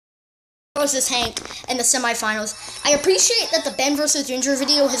versus Hank in the semifinals. I appreciate that the Ben versus Ginger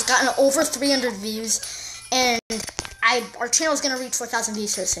video has gotten over 300 views, and our channel is gonna reach 4,000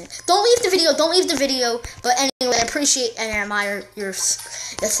 views so soon. Don't leave the video. But anyway, I appreciate and admire the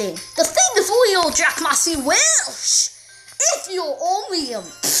thing. The thing is real, Jack Mossy Welsh. If you're only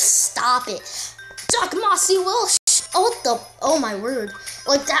stop it, Jack Mossy Welsh. Oh my word!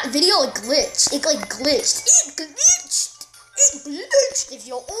 Like that video, it glitched. It glitched. If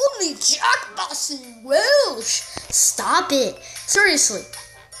you're only Jack Mossy Welsh, stop it. Seriously,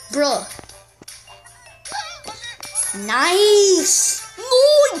 bruh. Nice!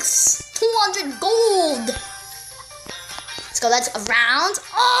 200 gold! Let's go, that's a round.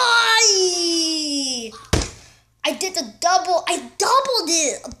 I did the double. I doubled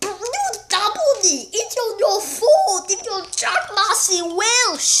it. You doubled it. It's your fault. It's your Jack Mossy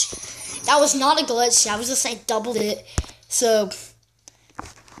Welsh. That was not a glitch. I was just I doubled it. So,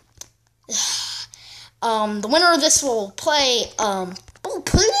 the winner of this will play, oh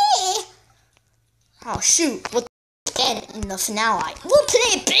shoot, what in the finale. We'll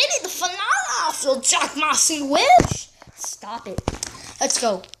play Ben in the finale, so Jack Mossy Welsh. Stop it. Let's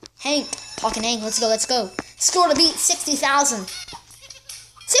go. Hank, talking Hank, let's go. Score to beat 60,000.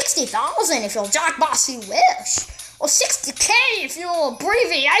 60,000 if you're Jack Mossy Welsh. Or 60K if you're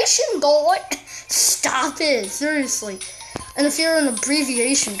abbreviation guy. Stop it, seriously. And if you're an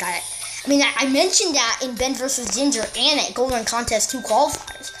abbreviation guy, I mean, I mentioned that in Ben vs. Ginger and at Golden Contest 2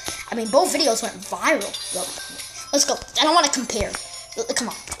 qualifiers. I mean, both videos went viral. Let's go. I don't want to compare. Come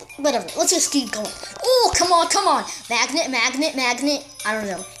on. Whatever. Let's just keep going. Oh, come on. Magnet. I don't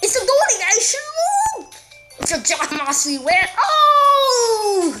know. It's a donation move. If you're Jack Mossy Welsh.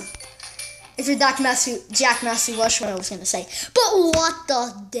 Oh! If you're Jack Mossy Welsh, what I was going to say. But what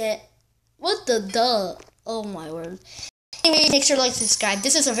the duh? Oh, my word. Anyway, make sure to like and subscribe.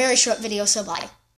 This is a very short video, so bye.